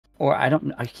Or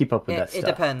I keep up with that It stuff.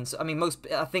 depends. I mean,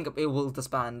 I think it will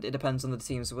disband. It depends on the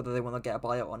teams whether they want to get a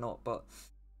buyout or not. But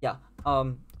yeah,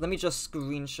 let me just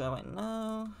screen share right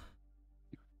now.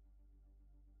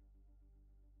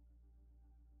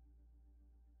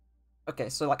 Okay,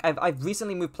 so like I've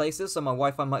recently moved places, so my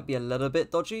Wi-Fi might be a little bit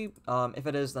dodgy. If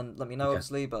it is, then let me know, Okay.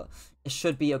 obviously. But it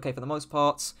should be okay for the most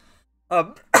part.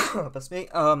 That's me.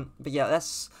 But yeah,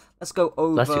 let's go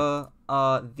Bless you.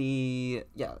 over the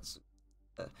yeah.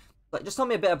 Like, just tell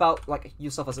me a bit about like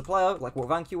yourself as a player, like what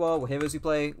rank you are, what heroes you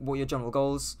play, what are your general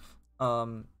goals.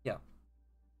 Yeah.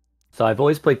 So I've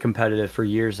always played competitive for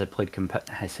years.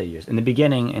 I say years. In the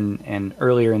beginning and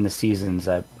earlier in the seasons,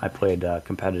 I played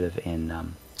competitive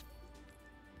in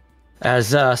as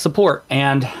support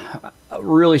and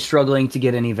really struggling to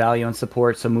get any value in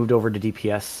support. So moved over to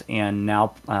DPS and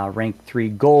now rank 3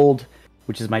 gold,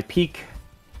 which is my peak.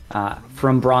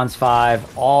 From bronze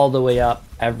 5 all the way up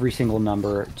every single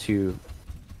number to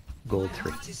gold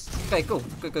 3. Okay, cool.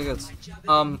 Good.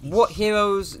 What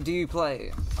heroes do you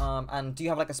play? And do you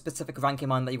have like a specific rank in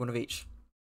mind that you want to reach?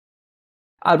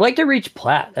 I'd like to reach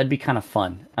plat. That'd be kind of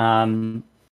fun.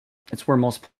 It's where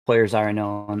most players are, I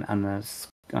know,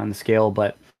 on the scale,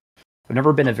 but I've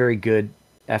never been a very good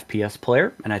FPS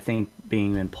player, and I think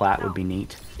being in plat would be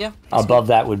neat. Yeah. Above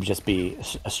that would just be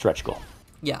a stretch goal.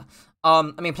 Yeah. I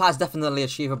mean, plat is definitely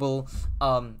achievable.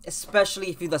 Especially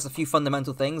if there's a few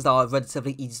fundamental things that are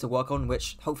relatively easy to work on,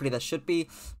 which hopefully there should be,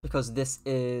 because this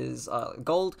is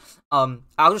gold.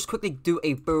 I'll just quickly do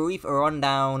a brief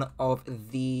rundown of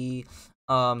the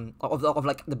of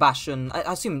like the Bastion. I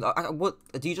assume what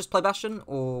do you just play Bastion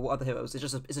or what other heroes? Is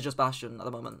it just Bastion at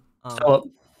the moment? So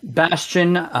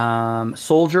Bastion,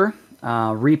 Soldier,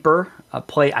 Reaper, I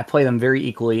play them very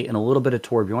equally, and a little bit of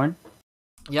Torbjorn.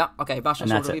 Yeah, okay, Bastion,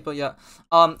 And that's Soldier, it. Reaper, yeah.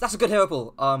 That's a good hero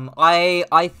pool.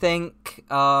 I think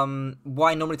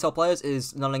what I normally tell players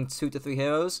is nulling 2 to 3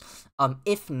 heroes.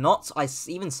 If not,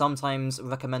 even sometimes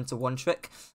recommend to one trick.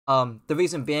 The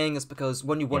reason being is because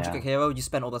when you one trick a hero, you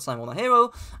spend all the time on the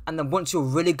hero, and then once you're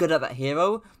really good at that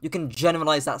hero, you can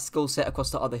generalize that skill set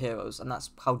across to other heroes, and that's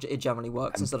how it generally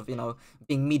works instead of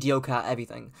being mediocre at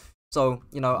everything. So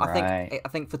I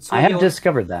think for I have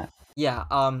discovered that. yeah,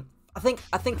 I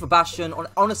think for Bastion,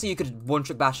 honestly, you could one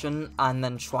trick Bastion and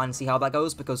then try and see how that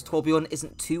goes because Torbjorn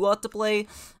isn't too hard to play.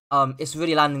 It's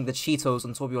really landing the Cheetos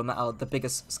on Torbjorn that are the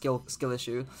biggest skill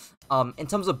issue. In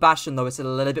terms of Bastion though, it's a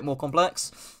little bit more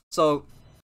complex. So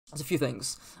there's a few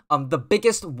things. The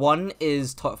biggest one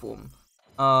is turret form.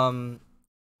 Well,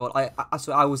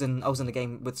 I was in the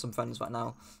game with some friends right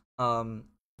now.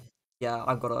 Yeah,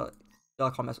 I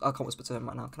can't whisper to him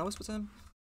right now. Can I whisper to him?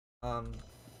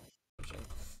 Okay.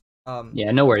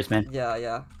 Yeah, no worries, man.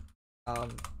 Yeah. Um,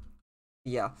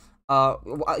 yeah.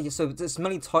 So there's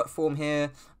many turret form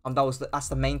here. That's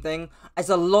the main thing. There's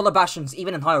a lot of Bastions,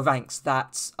 even in higher ranks,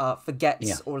 that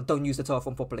forgets or don't use the turret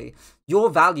form properly. Your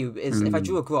value is if I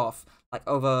drew a graph like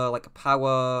over like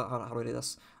power. How do I do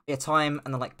this? Yeah, time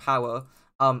and then like power.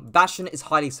 Bastion is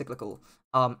highly cyclical.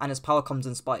 And his power comes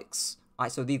in spikes.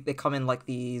 Alright, so they come in like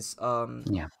these.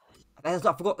 Yeah. I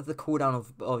forgot the cooldown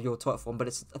of your turret form, but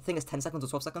I think it's 10 seconds or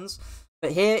 12 seconds.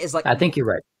 But here is like... I think you're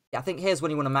right. Yeah, I think here's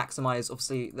when you want to maximize,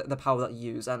 obviously, the power that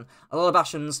you use. And a lot of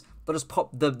Bastions, they'll just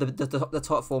pop the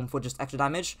turret form for just extra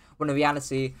damage, when in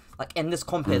reality, like in this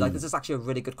comp here, like this is actually a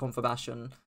really good comp for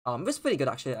Bastion. It's pretty good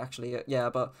actually, yeah,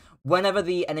 but whenever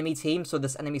the enemy team, so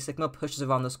this enemy Sigma pushes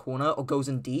around this corner or goes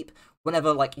in deep,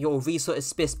 whenever like your resource is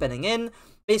spear spinning in,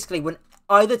 basically when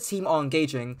either team are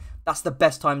engaging, that's the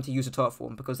best time to use a turret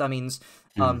form because that means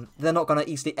they're not gonna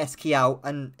easily S key out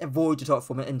and avoid your turret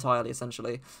form entirely,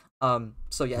 essentially.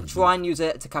 So yeah, try and use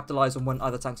it to capitalize on when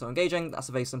other tanks are engaging. That's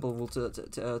a very simple rule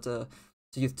to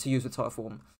use with turret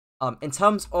form. In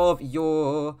terms of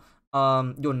your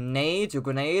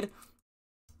grenade.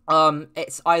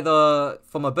 It's either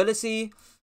for mobility,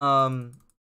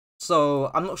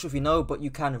 so I'm not sure if you know, but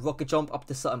you can rocket jump up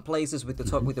to certain places with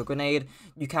with your grenade.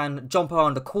 You can jump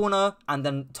around the corner and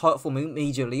then turret form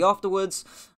immediately afterwards.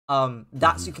 You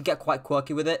can get quite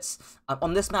quirky with it.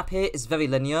 On this map here, it's very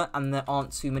linear, and there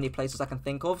aren't too many places I can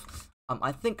think of.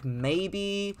 I think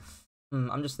maybe.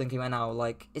 I'm just thinking right now,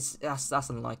 like that's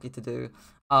unlikely to do.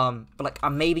 But like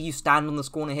maybe you stand on this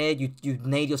corner here, you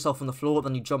nade yourself on the floor,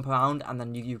 then you jump around, and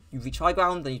then you reach high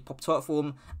ground, then you pop turret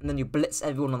form, and then you blitz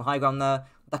everyone on high ground there.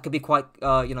 That could be quite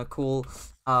cool.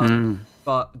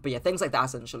 But yeah, things like that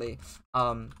essentially.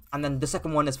 And then the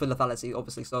second one is for lethality,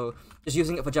 obviously. So just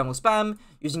using it for general spam,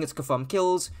 using it to confirm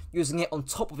kills, using it on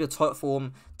top of your turret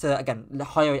form to again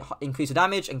increase your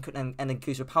damage and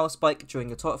increase your power spike during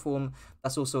your turret form.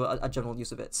 That's also a general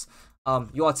use of it.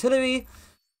 Your artillery.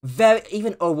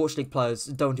 even Overwatch League players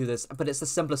don't do this, but it's the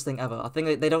simplest thing ever. I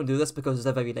think they don't do this because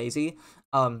they're very lazy.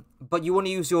 But you want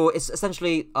to use it's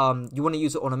essentially you want to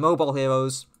use it on a mobile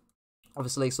heroes,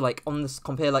 obviously. So like on this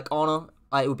compare like Honor,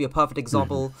 it would be a perfect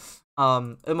example.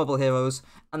 Immobile heroes,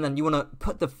 and then you want to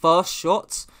put the first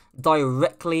shot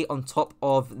directly on top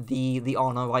of the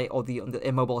Honor, right, or the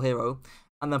immobile hero,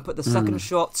 and then put the second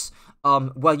shot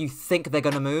where you think they're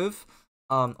gonna move.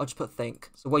 I'll just put think.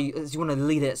 So where you want to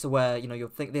lead it, so where you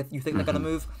think they're gonna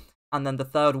move, and then the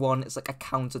third one is like a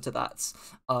counter to that,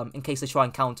 in case they try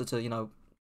and counter to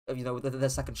their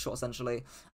second shot essentially.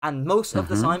 And most of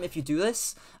the time, if you do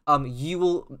this, you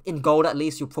will, in gold at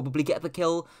least, you'll probably get the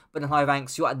kill. But in high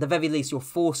ranks, you at the very least you'll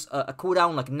force a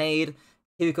cooldown like nade,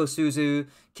 Kiriko Suzu,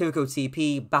 Kiriko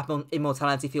TP, BAP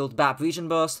Immortality Field, BAP Region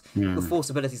Burst, you'll force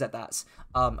abilities like that.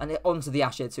 And onto the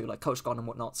Asher too, like Coach Gon and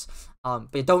whatnot.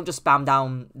 But you don't just spam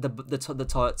down the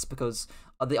turrets because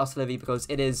of the artillery, because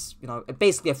it is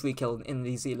basically a free kill in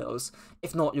these elos.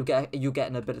 If not, you get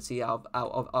an ability out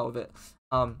of it.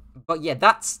 But yeah,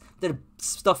 that's the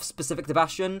stuff specific to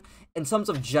Bastion. In terms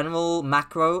of general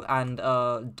macro and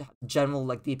general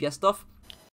like DPS stuff,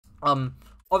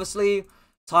 obviously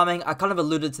timing, I kind of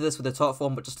alluded to this with the turret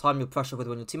form, but just time your pressure with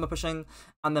when your team are pushing.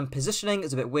 And then positioning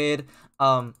is a bit weird.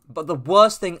 But the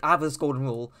worst thing, I have this golden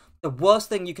rule, the worst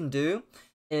thing you can do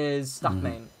is stack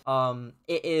main. I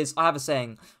have a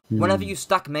saying, whenever you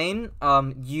stack main,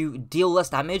 you deal less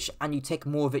damage and you take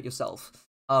more of it yourself.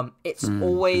 It's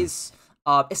always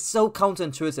it's so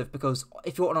counterintuitive, because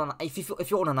if you're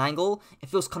on an angle, it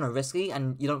feels kind of risky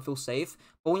and you don't feel safe.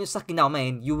 But when you're stacking down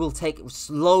main, you will take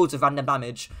loads of random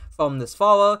damage from this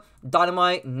Farah,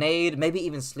 Dynamite, Nade, maybe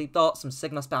even Sleep Dart, some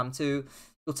Sigma spam too.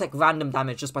 You'll take random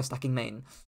damage just by stacking main.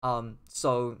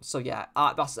 So yeah,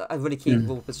 that's a really key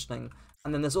rule of positioning.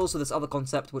 And then there's also this other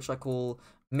concept which I call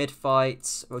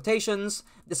mid-fight rotations.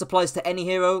 This applies to any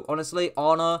hero, honestly.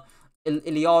 Ana,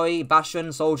 Iliari,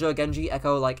 Bastion, Soldier, Genji,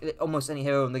 Echo, like almost any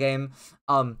hero in the game.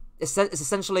 It's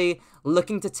essentially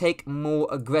looking to take more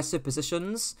aggressive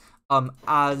positions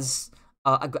as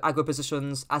aggro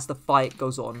positions as the fight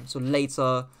goes on, so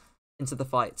later into the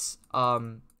fights.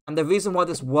 And the reason why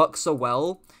this works so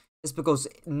well is because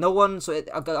no one,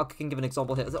 I can give an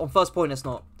example here. On first point, it's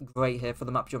not great here for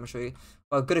the map geometry,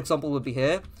 but a good example would be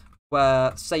here,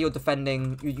 where say you're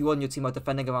defending, you and your team are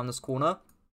defending around this corner.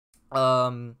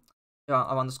 Around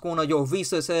this corner, your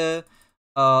Risa is here,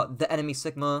 the enemy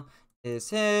Sigma is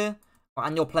here,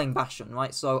 and you're playing Bastion,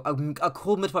 right? So a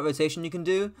cool mid-fight rotation you can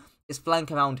do is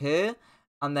flank around here,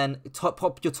 and then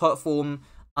pop your turret form,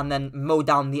 and then mow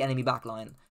down the enemy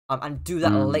backline. And do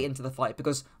that late into the fight,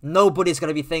 because nobody's going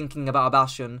to be thinking about a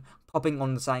Bastion popping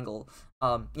on this angle.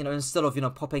 Instead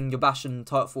of, popping your Bastion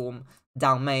turret form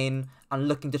down main and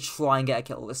looking to try and get a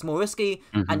kill. It's more risky,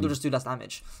 and you'll just do less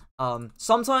damage.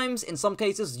 Sometimes, in some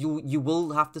cases, you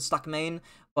will have to stack main,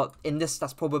 but in this,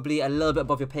 that's probably a little bit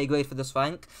above your pay grade for this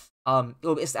rank. And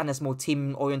it's more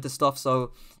team-oriented stuff,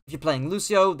 so if you're playing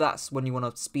Lucio, that's when you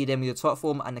want to speed in with your turret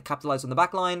form and capitalize on the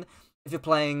backline. If you're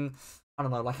playing, I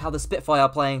don't know, like how the Spitfire are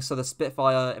playing, so the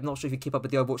Spitfire, I'm not sure if you keep up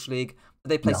with the Overwatch League, but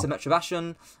they play Symmetra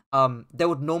Bastion. They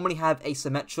would normally have a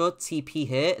Symmetra TP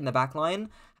here in the backline,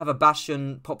 have a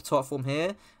Bastion pop turret form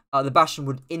here. The Bastion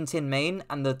would int-in main,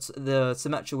 and the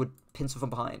Symmetra would pincer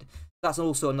from behind. That's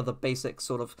also another basic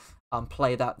sort of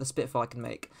play that the Spitfire can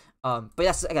make. But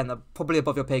yes, again, probably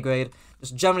above your pay grade.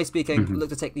 Just generally speaking, look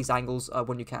to take these angles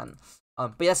when you can.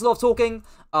 But yeah, it's a lot of talking.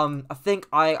 I think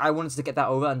I wanted to get that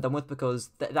over and done with, because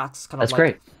that's kind of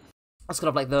great. That's kind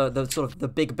of like the sort of the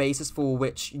big basis for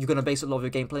which you're going to base a lot of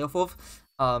your gameplay off of.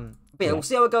 But yeah, we'll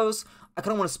see how it goes. I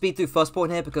kind of want to speed through first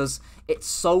point here, because it's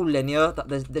so linear that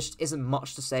there just isn't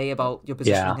much to say about your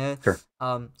positioning here. Sure.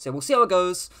 So we'll see how it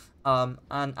goes.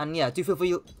 And yeah, do feel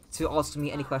free to ask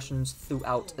me any questions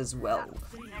throughout as well.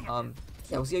 Yeah,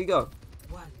 we'll see how you go.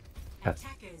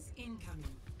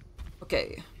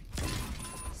 Okay.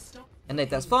 And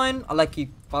that's fine. I like you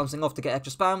bouncing off to get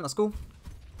extra spam. That's cool.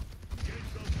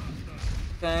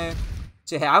 Okay.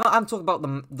 So yeah, I'm talking about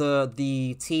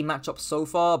the team matchup so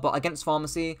far, but against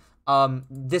Pharmacy,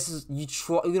 this is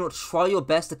try your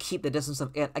best to keep the distance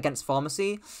against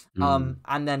Pharmacy,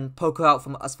 and then poke her out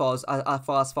from as far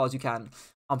as you can.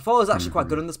 Farah is actually quite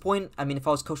good on this point. I mean, if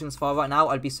I was coaching this Farah right now,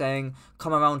 I'd be saying,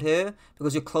 come around here,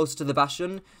 because you're closer to the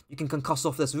Bastion. You can concuss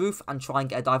off this roof and try and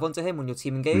get a dive onto him when your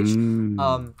team engaged.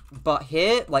 But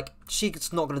here, like,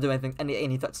 she's not going to do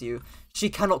any threat to you. She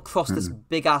cannot cross this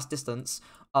big-ass distance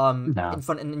in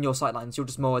front in your sightlines. You'll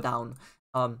just mow her down.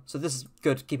 So this is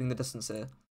good, keeping the distance here.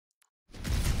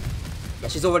 Yeah,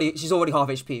 she's already half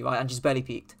HP, right? And she's barely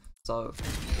peaked. So,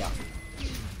 yeah.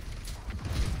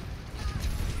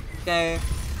 Okay,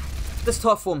 this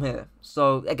top form here.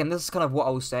 So again, this is kind of what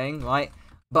I was saying, right?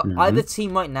 But either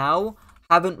team right now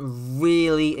haven't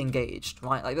really engaged,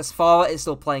 right? Like this Pharah is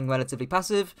still playing relatively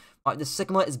passive, right? The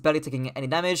Sigma is barely taking any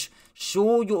damage.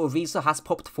 Sure, your Orisa has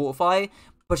popped Fortify,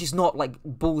 but she's not like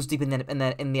balls deep in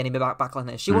the enemy backline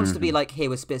here. She wants to be like here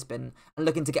with Spear Spin and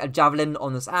looking to get a javelin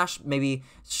on this Ashe, maybe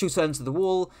shoot her into the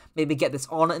wall, maybe get this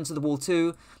Honor into the wall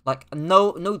too. Like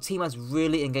no team has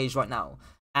really engaged right now.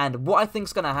 And what I think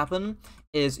is gonna happen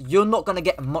is you're not gonna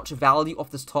get much value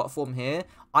off this top form here,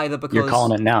 either because you're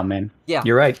calling it now, man. Yeah,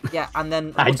 you're right. Yeah, and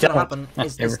then what's gonna happen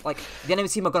is like the enemy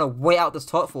team are gonna wait out this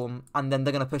top form, and then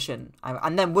they're gonna push in.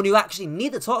 And then when you actually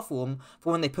need the top form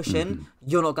for when they push in,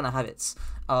 you're not gonna have it.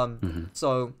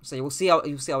 So we'll see how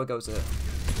it goes here.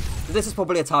 So this is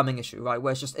probably a timing issue, right?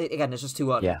 Where it's just again, it's just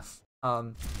too early. Yeah.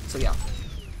 So yeah.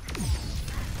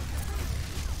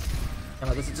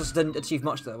 This just didn't achieve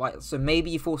much there, right? So maybe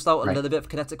you forced out a little bit of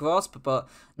kinetic grasp, but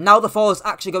now the fall is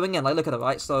actually going in. Like, look at it,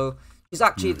 right? So he's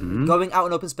actually going out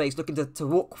in open space, looking to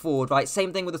walk forward, right?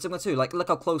 Same thing with the Sigma too. Like, look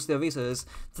how close the Orisa is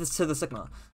to the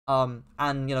Sigma.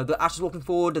 And you know the Ashe is walking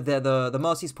forward, the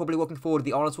Mercy's probably walking forward,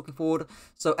 the Honor's walking forward.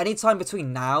 So anytime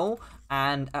between now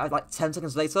and like 10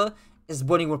 seconds later is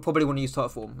when you would probably want to use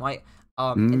turret form, right?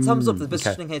 In terms of the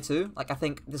positioning here too, like I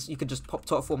think this you could just pop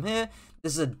turret form here.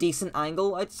 This is a decent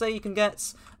angle, I'd say you can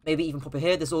get. Maybe even pop it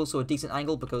here. This is also a decent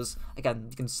angle because again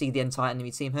you can see the entire enemy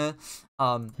team here.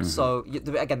 So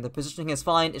again the positioning here is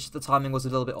fine. It's just the timing was a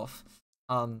little bit off.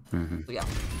 So yeah.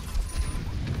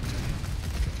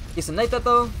 Decent nade that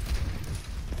though.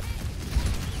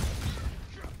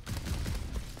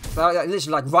 So, literally,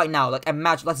 like right now, like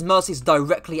imagine, like Mercy's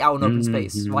directly out in open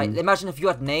space, right? Imagine if you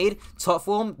had nade, top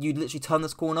form, you'd literally turn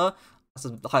this corner. That's a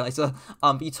highlighter.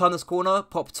 But you turn this corner,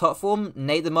 pop top form,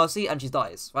 nade the Mercy, and she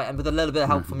dies, right? And with a little bit of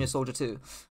help from your soldier too.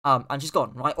 And she's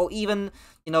gone, right? Or even,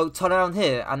 you know, turn around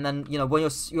here, and then, you know, when your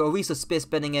Orisa spear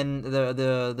spinning in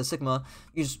the Sigma,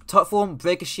 you just top form,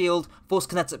 break a shield, force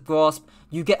kinetic grasp,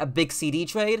 you get a big CD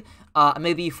trade, and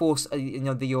maybe you force, you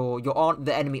know,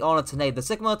 the enemy Honor to nade the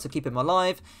Sigma to keep him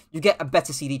alive, you get a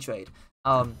better CD trade.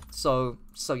 So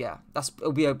yeah,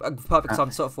 it'll be a perfect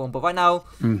time to top form, but right now,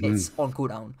 it's on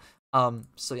cooldown.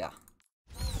 So yeah.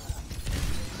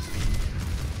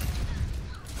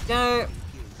 Yeah.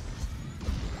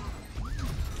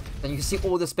 Then you can see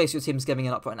all the space your team's giving it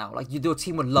up right now. Like, your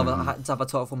team would love to have a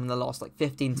turret form in the last, like,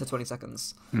 15 to 20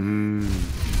 seconds.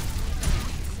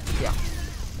 Yeah.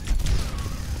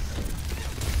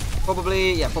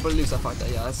 Probably lose that fight there,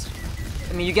 yeah.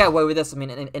 I mean, you get away with this. I mean,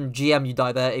 in GM, you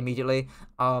die there immediately.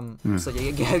 So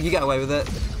yeah, you get away with it.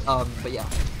 But yeah.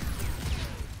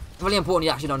 Really important you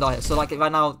actually don't die here. So like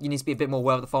right now you need to be a bit more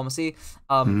aware of the pharmacy.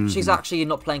 She's actually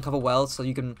not playing cover well, so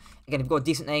you can again you've got a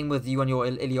decent aim with you and your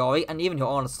Iliari and even your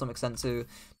Honor to some extent to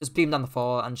just beam down the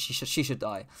Pharah and she should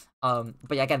die. But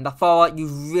yeah, again the Pharah you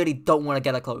really don't want to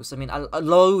get her close. I mean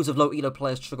loads of low elo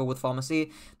players struggle with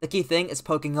pharmacy. The key thing is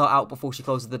poking her out before she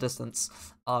closes the distance.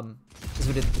 Is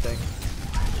really the key thing.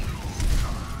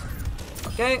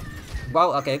 Okay.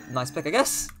 Well, okay, nice pick I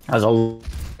guess. That was a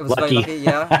It was very lucky,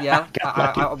 yeah.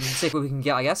 I'll take what we can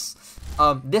get, I guess.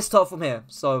 This top from here.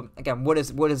 So again, what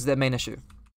is their main issue?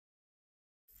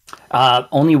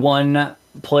 Only one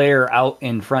player out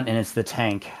in front, and it's the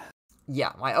tank.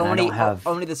 Yeah, right.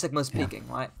 Only the Sigma's peeking,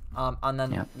 right? And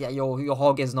then your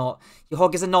Hog is not. Your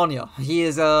Hog is a Narnia. He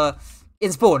is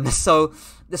in spawn. So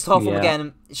this top form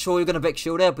again. Sure, you're gonna big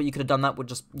shielder, but you could have done that with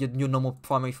just your normal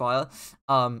primary fire.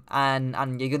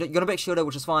 And you're gonna big shielder,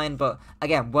 which is fine. But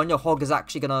again, when your Hog is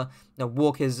actually gonna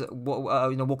walk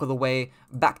all the way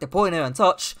back to pointer and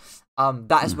touch.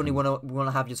 That is when you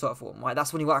wanna have your top form, right?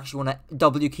 That's when you actually wanna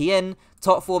W key in,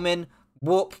 top form in,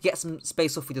 walk, get some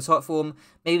space off with your top form.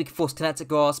 Maybe we can force kinetic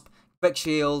grasp, break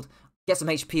shield, get some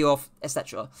HP off,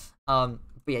 etc. But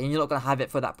yeah, you're not gonna have it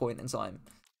for that point in time.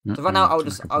 So right now, I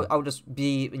would just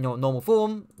be in your normal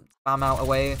form, spam out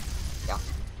away, yeah.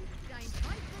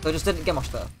 So I just didn't get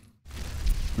much there.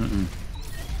 And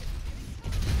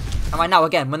right now,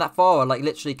 again, when that Pharah like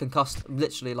literally concussed,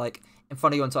 literally like in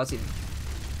front of your entire team.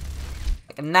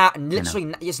 Like now,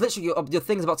 literally, it's literally your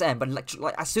thing's about to end. But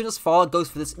like as soon as Pharah goes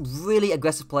for this really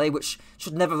aggressive play, which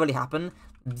should never really happen,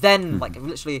 then like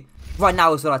literally right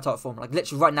now is when I top form. Like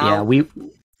literally right now.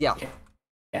 Yeah,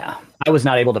 Yeah, I was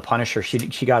not able to punish her.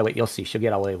 She got away. You'll see, she'll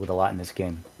get away with a lot in this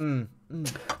game. And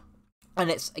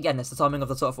it's the timing of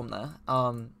the turret form there.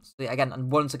 So yeah, again,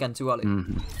 and once again, too early.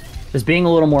 Just being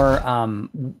a little more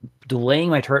delaying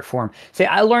my turret form. Say,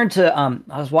 I learned to.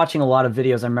 I was watching a lot of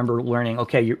videos. I remember learning.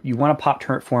 Okay, you want to pop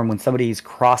turret form when somebody's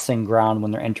crossing ground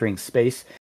when they're entering space.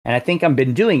 And I think I've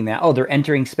been doing that. Oh, they're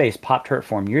entering space. Pop turret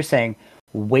form. You're saying,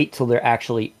 wait till they're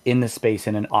actually in the space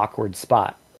in an awkward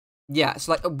spot. Yeah, it's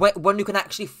like when you can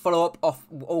actually follow up off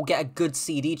or get a good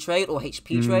CD trade or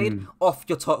HP trade off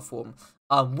your top form,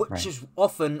 which is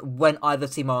often when either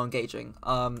team are engaging.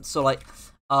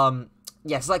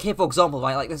 Yes, like here for example,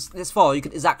 right, like this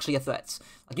Farah is actually a threat.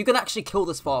 Like you can actually kill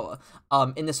this Farah,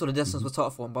 in this sort of distance with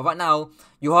top form. But right now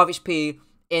you have HP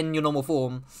in your normal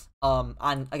form,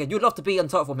 and again you'd love to be on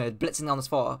top form here, blitzing down this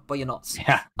Farah, but you're not.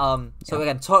 Yeah.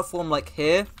 Again, top form like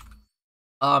here,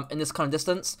 in this kind of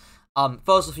distance.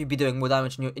 First off, you'd be doing more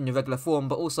damage in your regular form,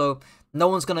 but also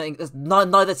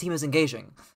neither team is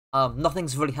engaging.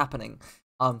 Nothing's really happening.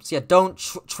 So yeah, don't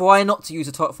try not to use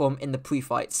a top form in the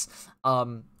pre-fights.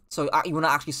 So you want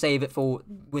to actually save it for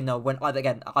when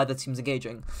either team's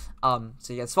engaging. So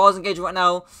yeah, as far as engaging right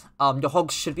now, your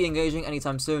Hogs should be engaging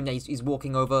anytime soon. Yeah, he's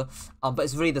walking over. But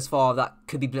it's really this far that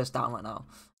could be blitzed down right now.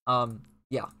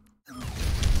 Yeah.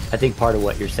 I think part of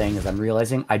what you're saying is I'm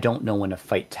realizing I don't know when a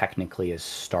fight technically is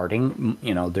starting.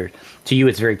 You know, to you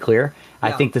it's very clear. Yeah,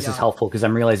 I think this is helpful because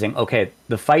I'm realizing, okay,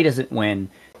 the fight isn't when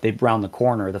they round the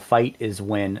corner. The fight is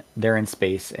when they're in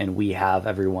space and we have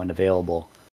everyone available.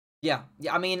 Yeah.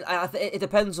 I mean, it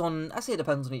depends on. I say it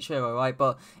depends on each hero, right?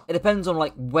 But it depends on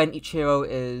like when each hero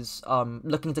is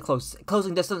looking to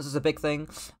closing distance is a big thing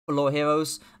for lower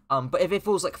heroes. But if it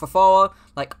feels like for Farah,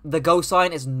 like the go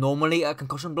sign is normally a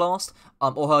concussion blast,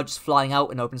 or her just flying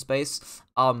out in open space.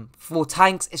 For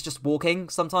tanks, it's just walking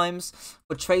sometimes.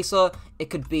 For Tracer, it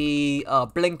could be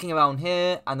blinking around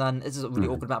here, and then this is a really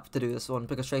awkward map to do this one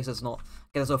because Tracer's not.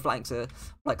 There's no flanks here.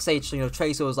 Like say,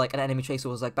 Tracer was like an enemy Tracer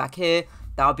was like back here.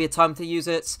 That would be a time to use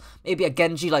it. Maybe a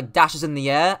Genji like dashes in the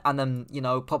air and then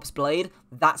pops blade.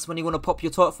 That's when you want to pop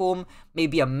your turret form.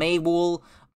 Maybe a Mei wall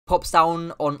pops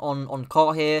down on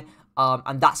car here,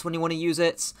 and that's when you want to use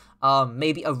it.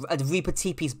 Maybe a Reaper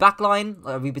TP's backline,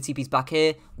 a Reaper TP's back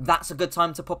here. That's a good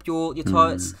time to pop your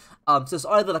turrets. So it's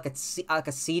either like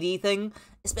a CD thing.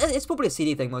 It's probably a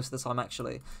CD thing most of the time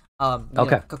actually.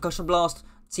 Okay. Concussion blast,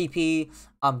 TP,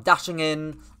 dashing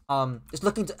in. Just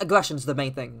looking to aggression is the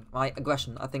main thing, right?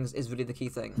 Aggression, I think, is really the key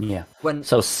thing. Yeah.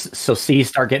 So C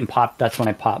start getting popped. That's when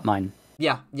I pop mine.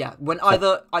 Yeah. When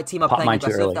either team are playing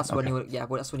aggressive, that's when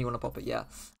that's when you want to pop it. Yeah.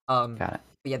 Got it.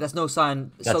 But yeah, there's no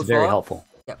sign. That's very helpful.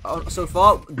 Yeah. So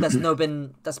far,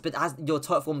 your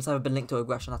turret forms haven't been linked to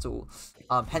aggression at all.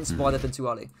 Hence why they've been too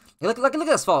early. Look at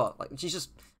this Farah. Like she's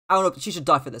just, I don't know. She should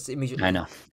die for this immediately. I know.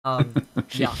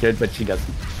 She should, but she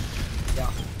doesn't.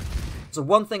 Yeah. So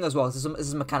one thing as well. This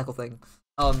is a mechanical thing.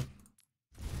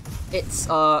 It's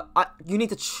you need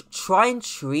to try and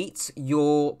treat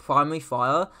your primary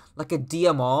fire like a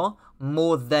DMR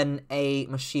more than a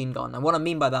machine gun. And what I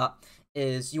mean by that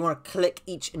is you want to click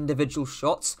each individual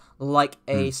shot like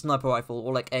a sniper rifle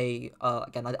or like a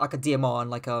like a DMR and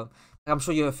like a. I'm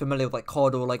sure you're familiar with like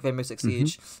COD or like Rainbow Six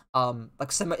Siege,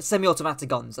 like semi-automatic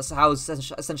guns. That's how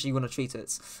essentially you want to treat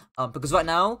it. Because right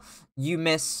now you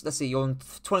miss. Let's see, you're on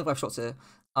 25 shots here.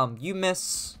 You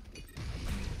miss.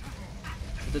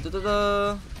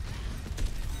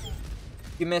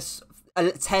 You miss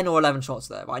 10 or 11 shots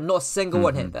there, right? Not a single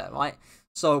one hit there, right?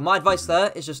 So my advice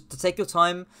there is just to take your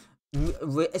time.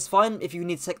 It's fine if you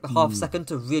need to take the half second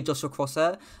to readjust your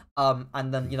crosshair,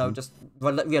 and then just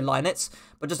realign it.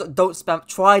 But just don't spam.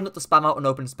 Try not to spam out an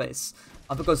open space,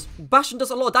 because Bastion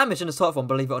does a lot of damage in his turret form,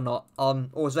 believe it or not,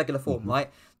 or his regular form, right?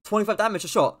 25 damage a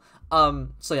shot.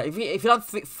 So yeah, if you have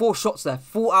 4 shots there,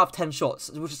 4 out of 10 shots,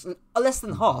 which is less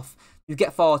than half, you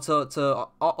get far to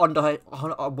under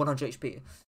 100 HP.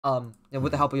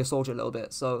 With the help of your soldier a little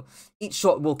bit. So each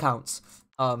shot will count.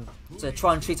 So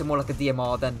try and treat it more like a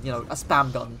DMR than a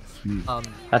spam gun.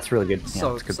 That's really good.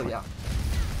 Yeah, yeah.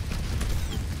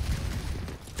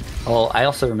 Well, I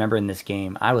also remember in this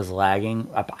game I was lagging.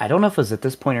 I don't know if it was at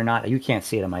this point or not. You can't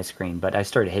see it on my screen, but I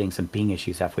started hitting some ping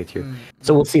issues halfway through.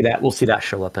 So we'll see that. We'll see that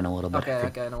show up in a little bit.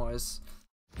 Okay, no worries.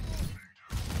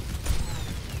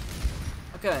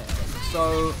 Okay,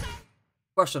 so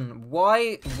question: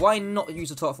 Why not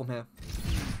use a turret form here?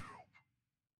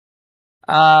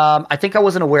 I think I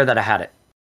wasn't aware that I had it.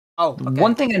 Oh, okay.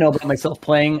 One thing I know about myself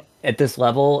playing at this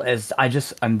level is I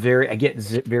get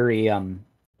very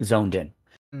zoned in,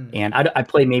 and I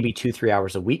play maybe 2-3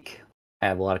 hours a week. I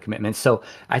have a lot of commitments, so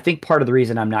I think part of the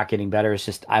reason I'm not getting better is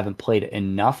just I haven't played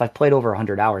enough. I've played over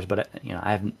 100 hours, but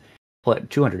I haven't played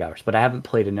 200 hours, but I haven't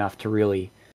played enough to really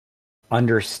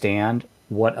understand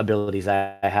what abilities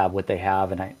I have, what they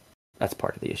have, and that's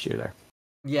part of the issue there.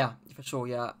 Yeah, for sure.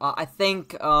 Yeah, I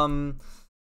think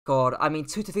God, I mean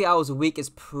 2 to 3 hours a week is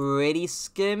pretty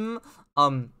skim.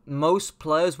 Most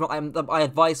players, I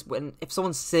advise if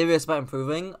someone's serious about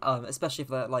improving, especially if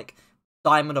they're like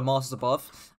diamond or masters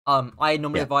above, I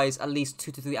normally advise at least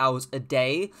 2 to 3 hours a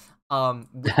day,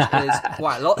 which is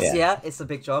quite a lot. Yeah, it's a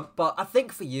big jump. But I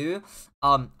think for you,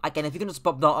 again, if you can just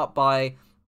bump that up by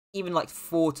even like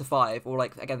 4 to 5, or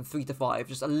like again 3 to 5,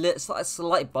 just a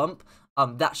slight bump.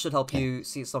 That should help you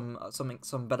see some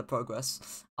better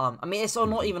progress. I mean, it's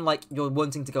not even like you're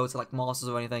wanting to go to like masters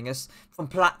or anything. It's from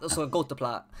plat, so gold to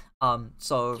plat.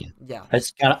 So yeah.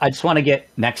 I just want to get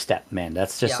next step, man.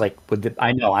 That's just like with the,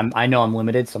 I know I'm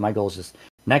limited, so my goal is just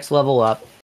next level up,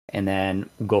 and then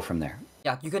go from there.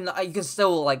 Yeah, you can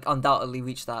still like undoubtedly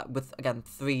reach that with again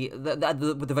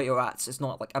with the rate you're at. It's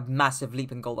not like a massive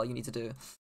leap in goal that you need to do.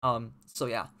 So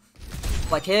yeah.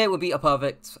 Like here would be a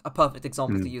perfect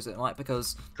example to use it, right?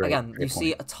 Because again, you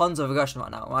see tons of aggression right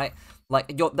now, right?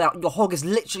 Like your hog is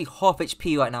literally half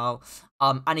HP right now,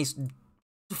 and he's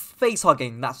face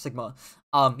hugging that Sigma.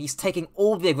 He's taking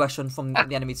all the aggression from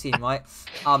the enemy team, right?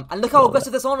 And look how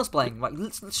aggressive this Honor's playing, right?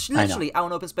 Literally out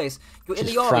in open space. Your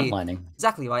Iliari,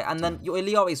 exactly right, and then your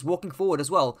Iliari is walking forward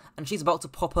as well, and she's about to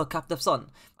pop her captive son.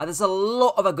 There's a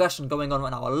lot of aggression going on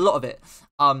right now, a lot of it.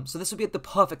 So this would be the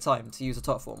perfect time to use a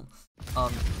top form.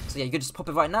 So yeah, you could just pop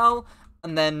it right now,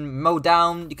 and then mow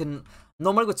down. You can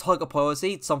normally with target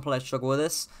priority, some players struggle with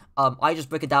this. I just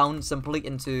break it down simply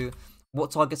into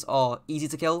what targets are easy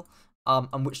to kill.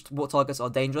 And what targets are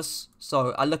dangerous.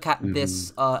 So I look at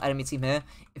this enemy team here.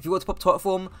 If you were to pop turret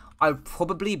form, I would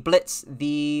probably blitz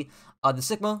the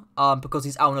Sigma because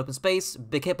he's out in open space,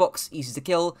 big hitbox, easy to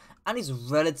kill, and he's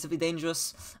relatively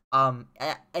dangerous.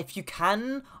 If you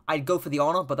can, I'd go for the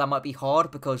Honor, but that might be hard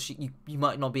because you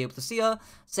might not be able to see her.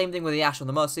 Same thing with the Ashe and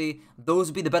the Mercy. Those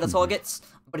would be the better targets,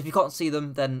 but if you can't see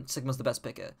them, then Sigma's the best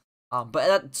pick here.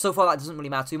 But so far that doesn't really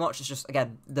matter too much. It's just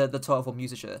again the turret form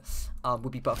usage here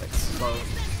would be perfect. So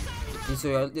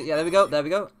yeah, there we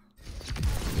go.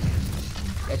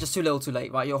 Yeah, just too little, too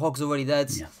late. Right, your hog's already dead.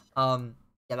 Yeah,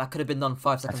 that could have been done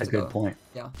 5 seconds ago. That's a good point.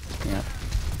 Yeah.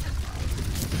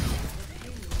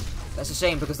 That's a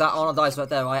shame because that Honor dies right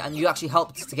there, right? And you actually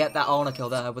helped to get that Honor kill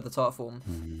there with the turret form.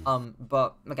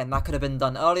 But again, that could have been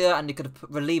done earlier, and you could have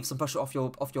relieved some pressure off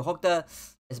your hog there.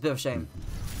 It's a bit of a shame.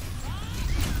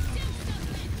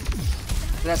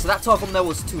 Yeah, so that turret form there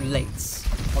was too late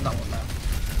on that one there.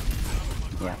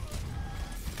 Yeah.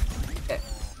 Okay.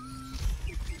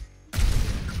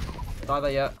 Diver,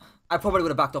 yeah. I probably would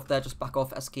have backed off there, just back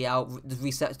off, SK out,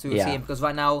 reset to a team, because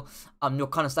right now you're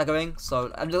kind of staggering.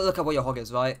 So look at what your hog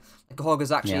is, right? Like, your hog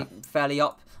is actually fairly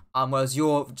up, whereas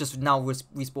you're just now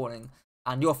respawning,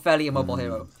 and you're a fairly immobile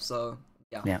hero. So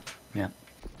yeah. Yeah.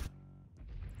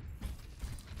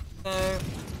 Okay.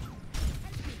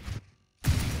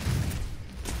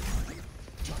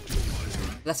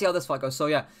 Let's see how this fight goes. So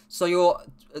yeah, so your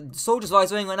soldier's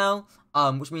visoring right now,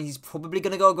 which means he's probably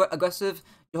gonna go aggressive.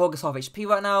 Your hog is half HP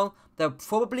right now. They're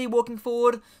probably walking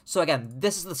forward. So again,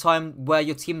 this is the time where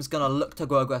your team's gonna look to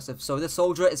go aggressive. So this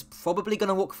soldier is probably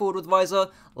gonna walk forward with visor,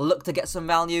 look to get some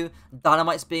value.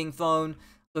 Dynamite's being thrown.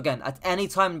 So again, at any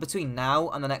time between now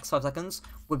and the next 5 seconds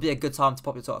would be a good time to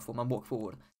pop your turret form and walk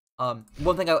forward.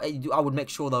 One thing I would make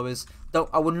sure though is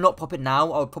I would not pop it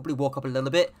now. I would probably walk up a little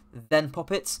bit, then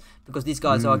pop it, because these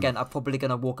guys are probably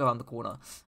gonna walk around the corner.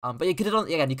 But you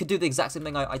could do the exact same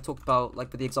thing I talked about,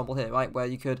 like with the example here, right? Where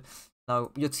you could,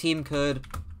 your team could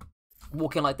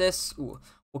walk in like this,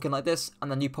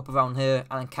 and then you pop around here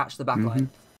and then catch the back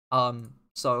line.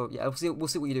 So yeah, we'll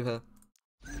see what you do here.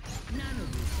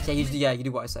 Yeah, you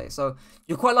do what I say. So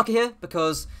you're quite lucky here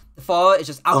because the Pharah is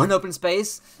just out in open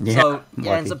space. So it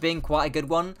ends up being quite a good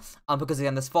one. Because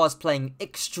again, this Pharah is playing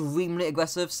extremely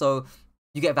aggressive, so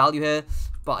you get value here.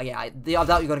 But yeah, I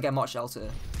doubt you're gonna get much else here.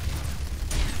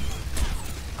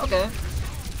 Okay,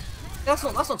 that's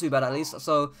not too bad at least.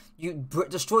 So you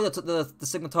destroy the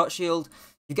Sigma turret shield.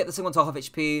 You get the Sigma to half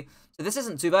HP. So this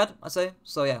isn't too bad, I say.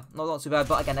 So yeah, not too bad.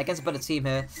 But again, against a better team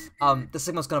here, the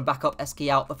Sigma's gonna back up SK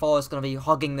out. The Pharah is gonna be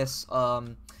hugging this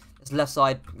this left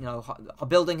side,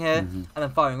 building here, and then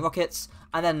firing rockets.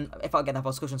 And then if I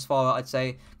was Cushion's Pharah, I'd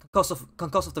say concuss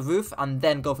off the roof and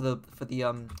then go for the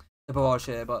barrage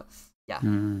here. But yeah.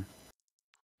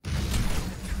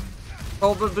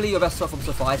 Probably your best turret form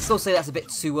so far. I'd still say that's a bit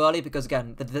too early because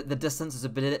again, the distance is a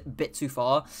bit too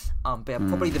far. But yeah,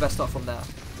 probably the best turret form there.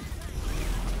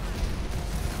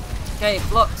 Okay,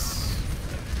 Flux.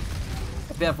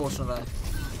 A bit unfortunate there.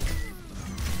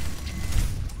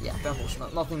 Yeah, very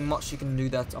unfortunate. Nothing much you can do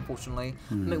there, unfortunately.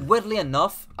 I mean, weirdly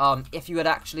enough, if you had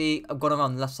actually gone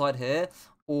around the left side here,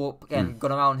 or again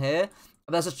gone around here,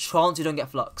 there's a chance you don't get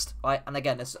fluxed, right? And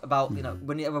again, it's about, you know,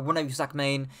 whenever you stack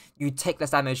main, you take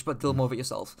less damage, but deal more of it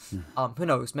yourself. Who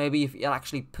knows? Maybe if you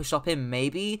actually push up him,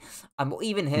 maybe, or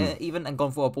even here, even, and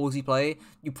gone for a ballsy play,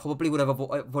 you probably would have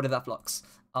avoided that flux.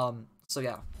 So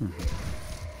yeah.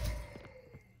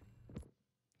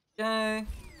 Okay.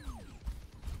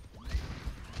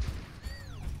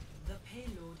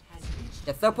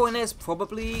 Yeah, third point is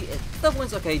probably... Third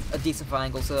point's okay, a decent for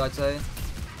angle, so I'd say.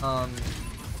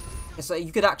 So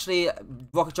you could actually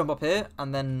rocket jump up here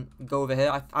and then go over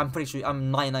here. I'm pretty sure,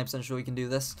 I'm 99% sure you can do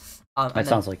this. That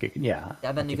sounds like it, yeah. Yeah,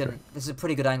 and then you can, this is a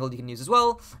pretty good angle you can use as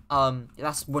well.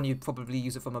 That's when you probably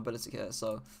use it for mobility here,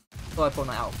 so I point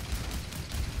that out.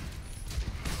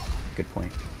 Good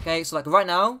point. Okay, so like right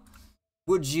now,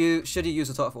 should you use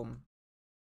a turret form?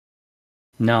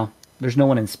 No, there's no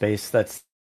one in space that's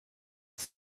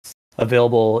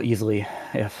available easily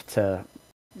if to,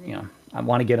 you know, I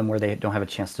want to get them where they don't have a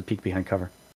chance to peek behind cover.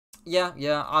 Yeah,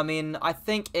 I mean, I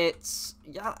think it's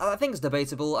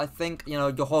debatable. I think, you know,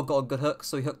 your Hog got a good hook,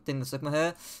 so he hooked in the Sigma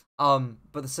here.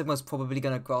 But the Sigma's probably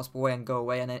going to grasp away and go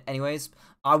away anyways.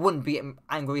 I wouldn't be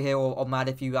angry here or mad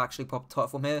if you actually pop turret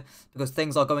from here, because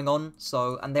things are going on,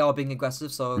 so, and they are being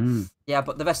aggressive, so, yeah,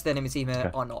 but the rest of the enemy team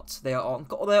here are not. They're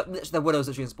widows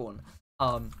that you can spawn.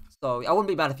 So I wouldn't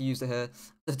be mad if you used it here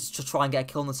to try and get a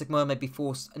kill on the Sigma, maybe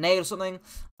force a nade or something.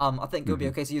 I think it would be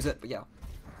okay to use it, but yeah.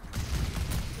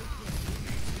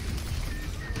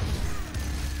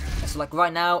 So like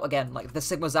right now, again, like the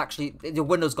Sigma's actually, your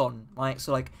window's gone, right?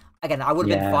 So like, again, I would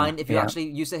have been fine if you actually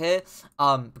used it here,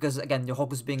 because again, your Hog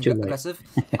was being aggressive.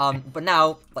 But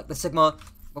now, like the Sigma,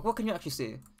 what can you actually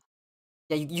see?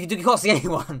 Yeah, you can't see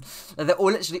anyone. They're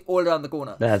all literally all around the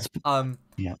corner. That's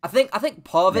yeah. I think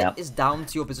part of it is down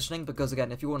to your positioning, because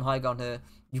again, if you're on high ground here,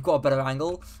 you've got a better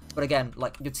angle. But again,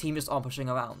 like your team just aren't pushing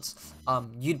around.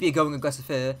 You'd be going aggressive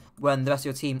here when the rest of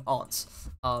your team aren't.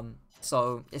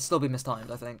 So it's still be mistimed,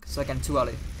 I think. So again, too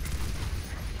early.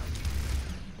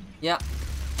 Yeah.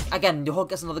 Again, your Hog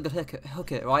gets another good hook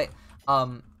here, right?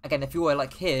 Again, if you were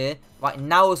like here, right,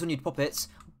 now is when you'd pop it.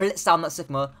 Blitz down that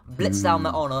Sigma, blitz down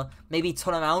that Honor, maybe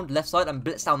turn around left side and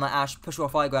blitz down that Ash, push her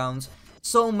off high ground.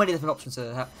 So many different options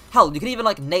here. Hell, you can even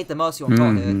like nade the Mercy on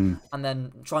top here and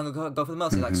then try and go for the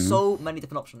Mercy. Like so many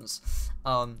different options.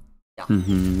 Yeah.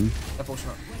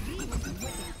 Unfortunate.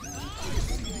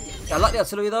 Yeah, I like the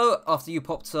artillery though. After you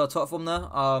popped turret form there,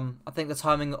 I think the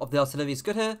timing of the artillery is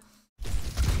good here.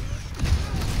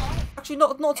 Actually,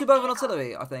 not too bad of an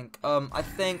artillery. I think.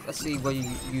 Let's see where you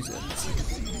use it.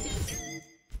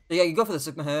 So yeah, you go for the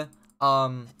Sigma here,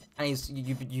 and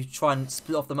you try and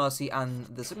split off the Mercy and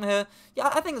the Sigma here. Yeah,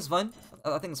 I think it's fine.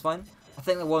 I think it's fine. I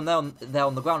think the one there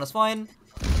on the ground is fine.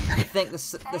 I think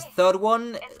this third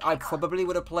one I probably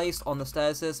would have placed on the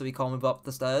stairs here, so we can't move up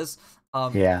the stairs.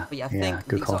 Yeah. But yeah, I think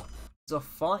good call. these are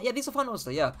fine. Yeah, these are fine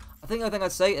honestly. Yeah, I think the only thing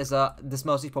I'd say is that this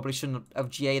Mercy probably shouldn't have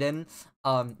GA'd in.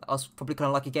 I was probably kind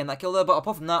of lucky getting that kill there, but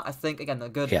apart from that, I think again a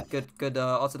good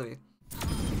artillery.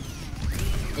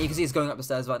 You can see it's going up the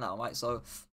stairs right now, right? So,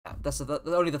 yeah, that's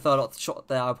only the third shot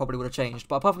there I probably would have changed.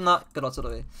 But apart from that, good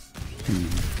artillery.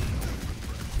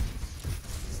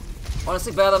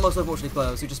 Honestly, better than most unfortunate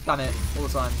players who just spam it all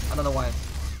the time. I don't know why.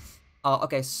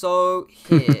 Okay, so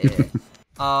here.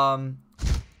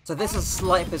 So this is a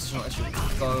slight positional issue.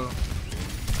 So,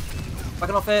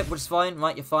 backing off it, which is fine,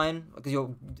 right? You're fine. Because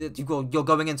you're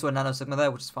going into a Nano Sigma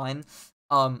there, which is fine.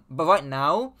 But right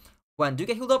now, do you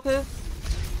get healed up here?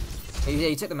 Yeah,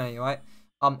 you take the menu, right?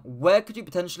 Where could you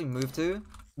potentially move to?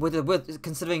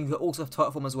 Considering you also have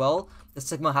turret form as well, the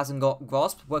Sigma hasn't got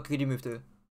grasp. Where could you move to?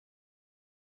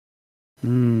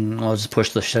 I'll just push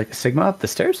the Sigma up the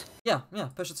stairs. Yeah,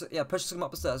 push the Sigma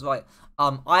up the stairs, right?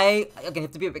 I again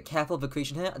have to be a bit careful of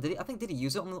accretion here. Did he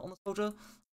use it on the soldier?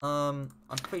 I'm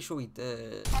pretty sure he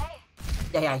did.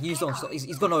 Yeah, he used it on.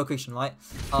 He's got no accretion, right?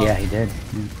 Yeah, he did.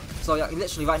 So yeah,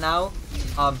 literally right now,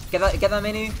 get that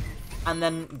menu. And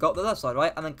then go up the left side,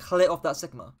 right? And then clear off that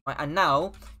Sigma, right? And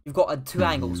now you've got two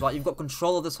angles, right? You've got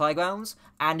control of this high grounds,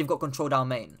 and you've got control down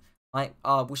main, right?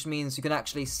 Which means you can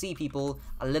actually see people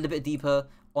a little bit deeper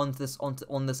on this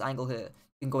angle here.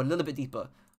 You can go a little bit deeper,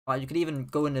 right? You could even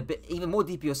go in even more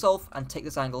deeper yourself and take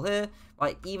this angle here,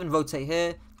 right? Even rotate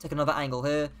here, take another angle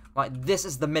here, right? This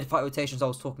is the mid-fight rotations I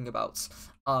was talking about,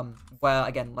 where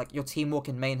again, like your teamwork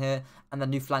in main here, and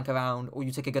then you flank around, or you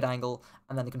take a good angle,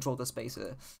 and then you control the space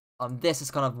here. This is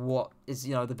kind of what is,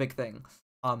 you know, the big thing.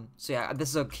 So yeah, this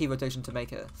is a key rotation to make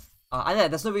here. And yeah,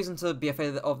 there's no reason to be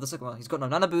afraid of the Sigma. He's got no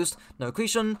nano boost, no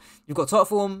accretion, you've got turret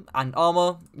form and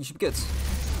armor, you should be good.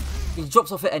 He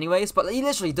drops off it anyways, but he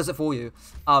literally does it for you.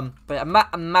 But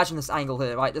imagine this angle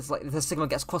here, right? It's like the Sigma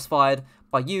gets crossfired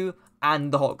by you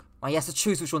and the hog. Right? He has to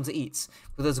choose which one to eat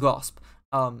with his grasp.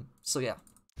 So yeah.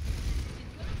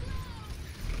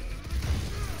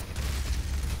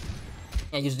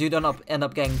 Yeah, you just don't end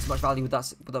up getting too much value with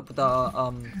that with the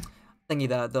thingy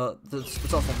there, the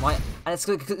top one, right? And it's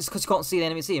because you can't see the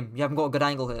enemy team. You haven't got a good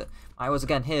angle here. Right, whereas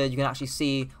again here you can actually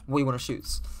see where you want to shoot.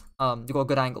 You got a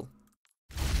good angle.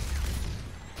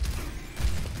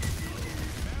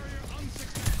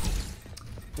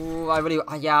 Ooh,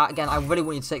 yeah, again, I really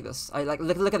want you to take this. I like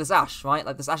look at this Ashe, right?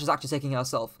 Like this Ashe is actually taking it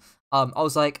herself. I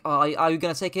was like, are you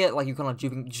gonna take it? Like you kind of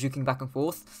juking back and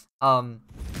forth.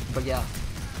 But yeah.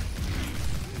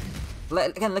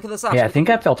 Again, look at this Ashe. Yeah, I think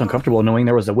I felt uncomfortable knowing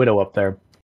there was a Widow up there.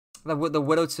 The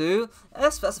Widow too.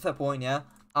 That's a fair point, yeah.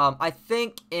 I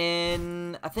think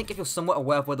if you're somewhat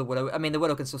aware of where the Widow, I mean the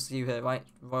Widow can still see you here, right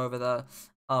over there.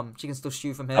 She can still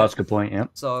shoot from here. Oh, that's a good point. Yeah.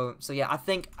 So yeah, I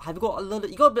think you got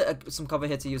a bit of some cover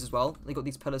here to use as well. You got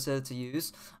these pillars here to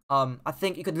use. I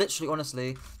think you could literally,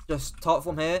 honestly, just start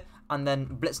from here and then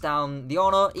blitz down the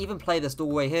honor. Even play this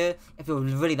doorway here if you're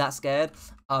really that scared.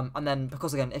 And then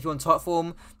because again, if you're on top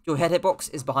form, your head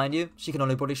hitbox is behind you. She can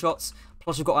only body shots.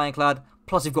 Plus you've got ironclad.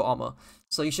 Plus you've got armor.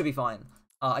 So you should be fine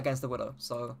against the Widow.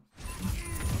 So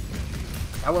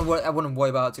I wouldn't worry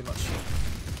about it too much.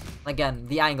 Again,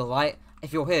 the angle, right?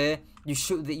 If you're here, you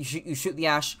shoot the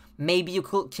Ashe. Maybe you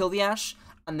kill the Ashe,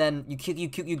 and then you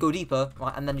go deeper,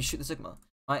 right? And then you shoot the Sigma,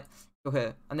 right? You're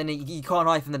here, and then you can't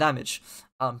hide from the damage,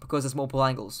 because there's multiple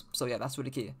angles. So yeah, that's really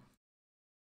key.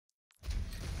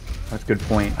 That's a good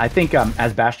point. I think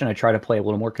as Bastion, I try to play a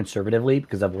little more conservatively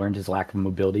because I've learned his lack of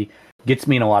mobility gets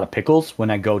me in a lot of pickles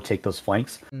when I go take those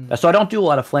flanks. So I don't do a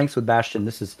lot of flanks with Bastion.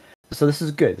 This is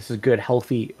good. This is good,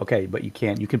 healthy. Okay, but you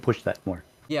can push that more.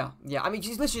 Yeah. I mean,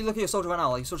 just literally look at your soldier right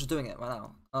now. Like, your soldier's doing it right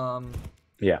now.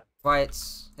 Yeah. Right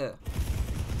here.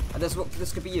 And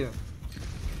this could be you.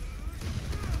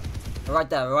 Right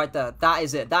there. That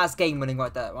is it. That's game winning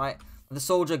right there, right? The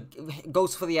soldier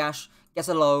goes for the Ashe, gets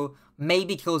a low,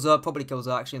 maybe kills her, probably kills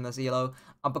her actually in this elo.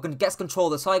 But gets control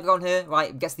of the side ground here,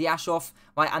 right? Gets the Ashe off,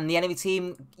 right? And the enemy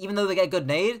team, even though they get a good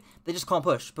nade, they just can't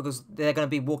push because they're going to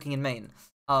be walking in main.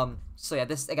 So yeah,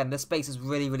 this space is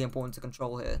really, really important to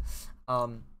control here.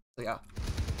 So yeah,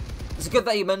 it's good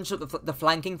that you mentioned the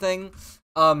flanking thing.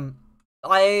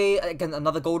 Again,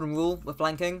 another golden rule with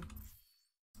flanking.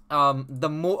 The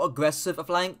more aggressive a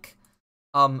flank,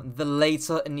 the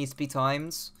later it needs to be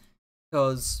timed.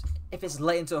 Because if it's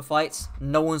late into a fight,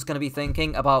 no one's going to be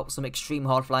thinking about some extreme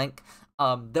hard flank.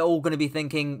 They're all going to be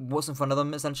thinking what's in front of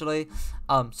them, essentially.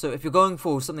 So if you're going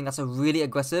for something that's a really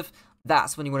aggressive,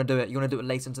 that's when you want to do it. You want to do it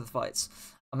late into the fights.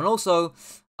 And also,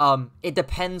 it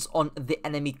depends on the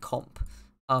enemy comp,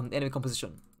 the enemy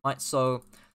composition, right? So,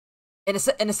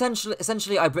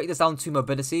 essentially, I break this down to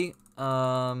mobility,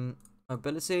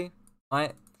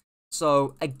 right?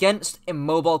 So against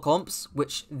immobile comps,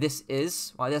 which this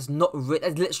is, right? There's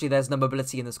there's no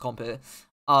mobility in this comp here.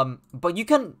 But you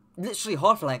can literally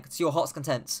hard flank to your heart's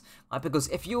content, right? Because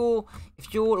if you're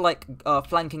like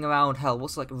flanking around, hell,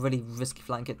 what's like a really risky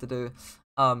flank hit to do?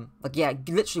 Like yeah,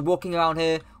 literally walking around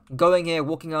here, going here,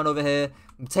 walking around over here,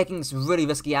 taking this really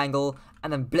risky angle,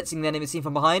 and then blitzing the enemy team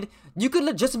from behind. You could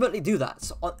legitimately do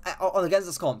that on against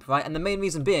this comp, right? And the main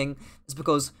reason being is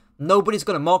because nobody's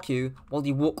gonna mark you while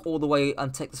you walk all the way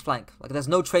and take this flank. Like there's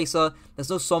no Tracer, there's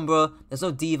no Sombra, there's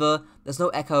no Diva, there's no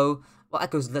Echo. Well,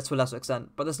 Echo's to a lesser extent,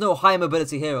 but there's no high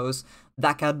mobility heroes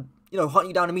that can, hunt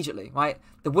you down immediately, right?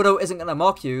 The Widow isn't gonna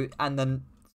mark you and then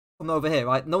come over here,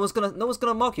 right? No one's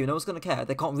gonna mark you. No one's gonna care.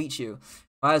 They can't reach you.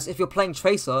 Whereas if you're playing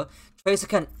Tracer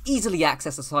can easily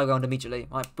access the high ground immediately,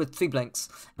 right? With 3 blinks,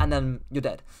 and then you're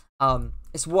dead.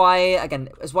 It's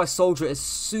why Soldier is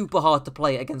super hard to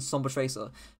play against Sombra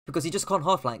Tracer because he just can't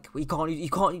hard flank. You can't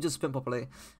use his sprint properly.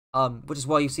 Which is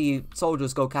why you see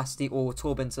soldiers go Cassidy or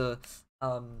Torb into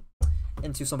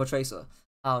Sombra Tracer.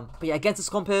 But yeah, against this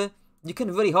comp here, you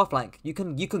can really hard flank. You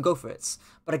can go for it.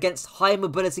 But against high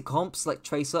mobility comps like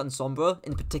Tracer and Sombra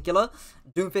in particular,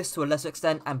 Doomfist to a lesser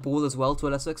extent, and Ball as well to a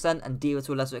lesser extent, and Diva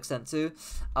to a lesser extent too,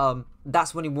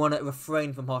 that's when you want to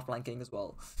refrain from hard flanking as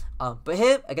well. But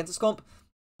here, against this comp,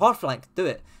 hard flank, do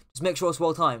it. Just make sure it's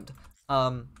well timed.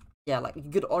 Yeah, like you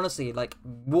could honestly like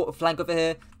walk flank over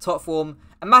here, top form.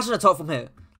 Imagine a top form here.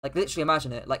 Like literally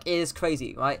imagine it. Like it is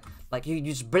crazy, right? Like you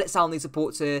just blitz down these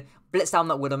supports here, blitz down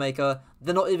that Widowmaker.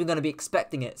 They're not even going to be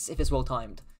expecting it if it's well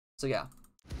timed. So yeah,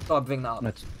 so I'll bring that up.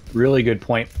 That's a really good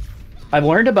point. I've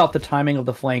learned about the timing of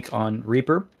the flank on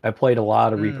Reaper. I played a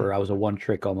lot of Reaper. I was a one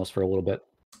trick almost for a little bit.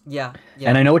 Yeah.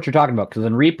 And I know what you're talking about because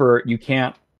in Reaper you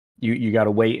can't. You got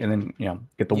to wait and then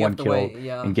get the one kill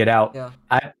and get out.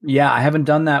 Yeah. I haven't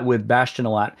done that with Bastion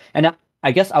a lot. And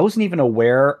I guess I wasn't even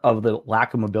aware of the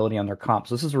lack of mobility on their comp.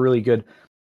 So this is a really good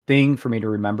thing for me to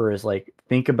remember is like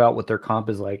think about what their comp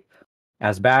is like.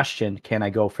 As Bastion, can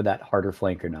I go for that harder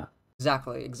flank or not?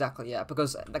 Exactly, yeah.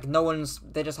 Because like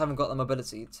they just haven't got the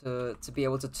mobility to be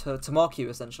able to mark you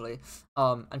essentially,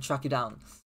 and track you down.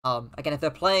 Again, if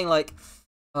they're playing like,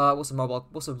 what's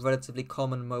a relatively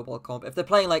common mobile comp? If they're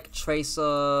playing like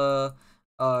Tracer,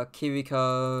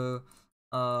 Kiriko,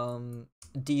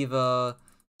 Diva,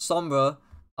 Sombra,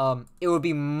 it would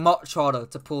be much harder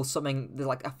to pull something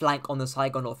like a flank on the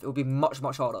Saigon off. It would be much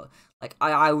harder. Like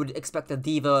I would expect a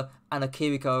Diva and a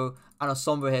Kiriko and a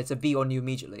Sombra here to be on you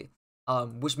immediately.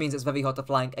 Which means it's very hard to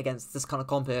flank against this kind of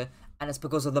comp here, and it's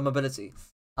because of the mobility.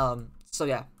 So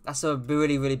yeah, that's a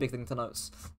really big thing to note.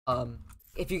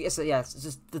 It's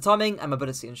just the timing and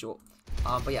mobility in short.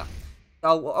 But yeah,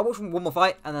 I'll watch one more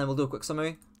fight and then we'll do a quick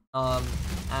summary.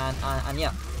 And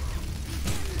yeah,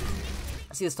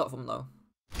 I see the start from though.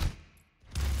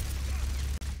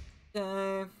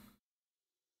 Okay.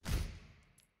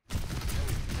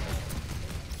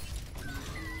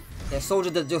 Yeah,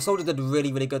 your soldier did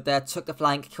really good there. Took the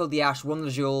flank, killed the Ashe, won the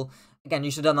duel. Again,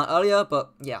 you should have done that earlier,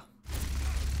 but yeah.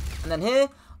 And then here,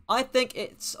 I think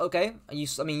it's okay. You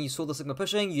saw the Sigma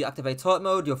pushing. You activate turret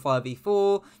mode. You're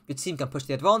 5v4. Your team can push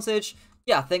the advantage.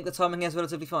 Yeah, I think the timing here is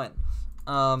relatively fine.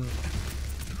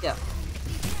 Yeah.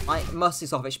 Mercy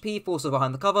soft HP, forces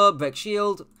behind the cover, break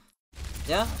shield.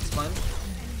 Yeah, it's fine.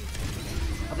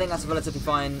 I think that's a relatively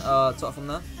fine top from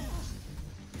there.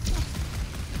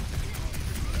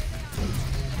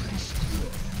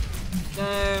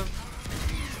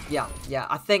 Yeah.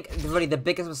 I think really the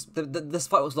biggest this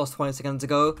fight was lost 20 seconds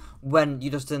ago when you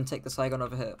just didn't take the Saigon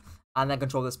over here and then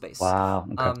control the space. Wow.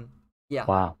 Okay. Yeah.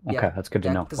 Wow. Okay, yeah. that's good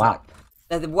to know. Wow.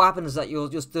 Like, what happened is that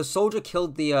the soldier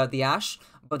killed the Ashe,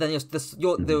 but then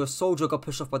the soldier got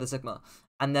pushed off by the Sigma,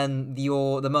 and then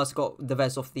the Mercy got the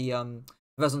res off the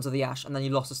res onto the Ashe, and then you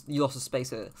lost the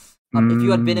space here. If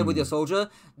you had been in with your soldier,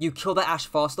 you kill that Ashe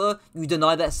faster. You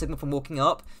deny that Sigma from walking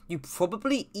up. You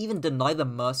probably even deny the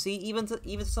Mercy, even to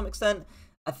some extent.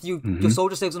 If your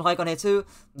soldier saves on high ground here too.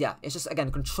 Yeah, it's just again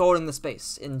controlling the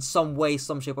space in some way,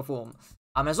 some shape or form.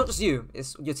 It's not just you;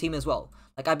 it's your team as well.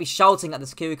 Like I'd be shouting at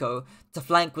this Kiriko to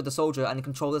flank with the soldier and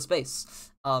control the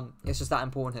space. It's just that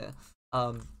important here.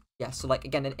 Yeah. So like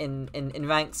again in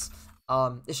ranks,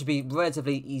 it should be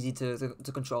relatively easy to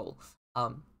control.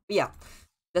 But yeah.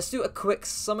 Let's do a quick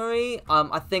summary.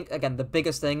 I think again the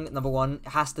biggest thing, number one,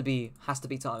 has to be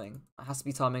timing. It has to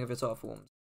be timing of your turret forms.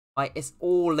 Right, it's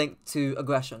all linked to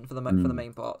aggression for the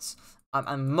main parts.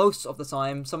 And most of the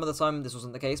time, some of the time this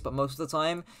wasn't the case, but most of the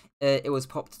time it was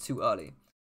popped too early.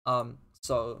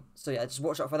 So yeah, just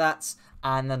watch out for that,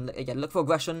 and then again look for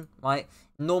aggression. Right,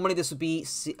 normally this would be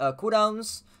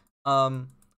cooldowns,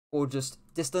 or just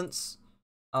distance.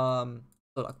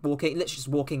 So like literally just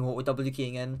walking or W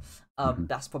keying in.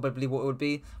 That's probably what it would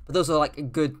be. But those are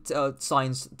like good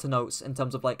signs to note in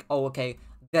terms of like, oh, okay,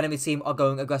 the enemy team are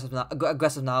going aggressive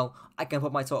now. I can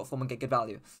put my turret form and get good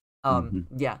value.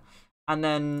 Yeah. And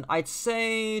then I'd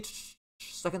say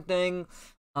second thing,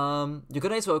 your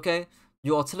grenades were okay.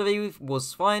 Your artillery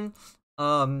was fine.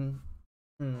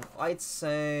 I'd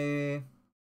say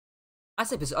I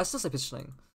still say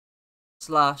positioning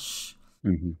slash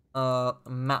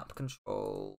map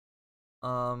control.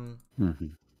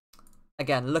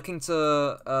 Again, looking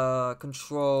to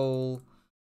control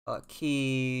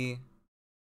key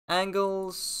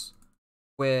angles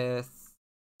with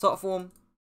start form,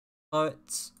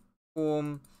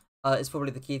 form is probably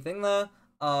the key thing there.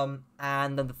 And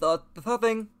then the third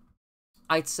thing,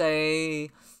 I'd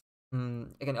say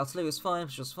again artillery was fine,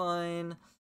 which was fine.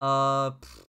 I'd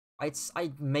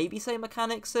maybe say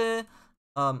mechanics here.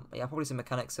 Yeah, probably say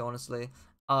mechanics here, honestly.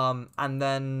 And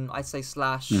then I'd say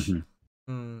slash.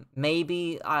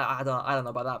 Maybe I don't know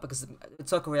about that because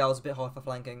Circle Royale is a bit hard for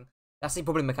flanking. I'd say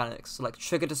probably mechanics, so like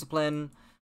trigger discipline,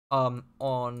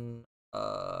 on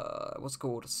what's it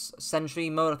called, sentry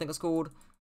mode, I think it's called.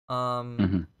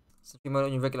 Sentry mode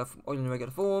on your regular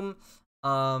form.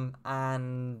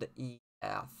 And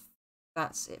yeah,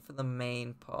 that's it for the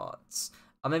main parts.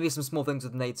 Maybe some small things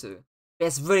with nade too.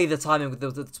 It's really the timing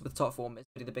with top form is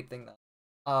really the big thing there.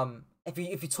 If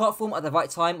you top form at the right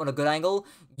time on a good angle,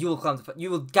 you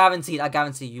will guarantee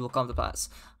you will come to pass.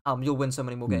 You'll win so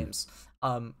many more games.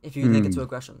 If you link it to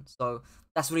aggression. So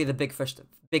that's really the big fish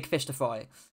to fry.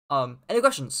 Any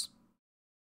questions?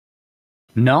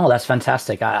 No, that's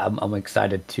fantastic. I'm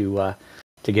excited to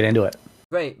get into it.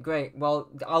 Great. Well,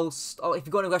 if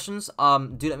you've got any questions,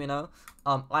 do let me know.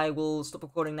 I will stop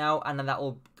recording now, and then that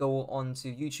will go on to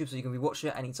YouTube, so you can rewatch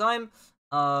it anytime.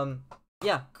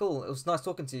 Yeah, cool. It was nice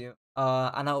talking to you.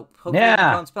 And I'll hopefully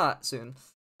Yeah. comes back soon.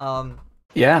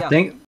 Yeah, Yeah. thank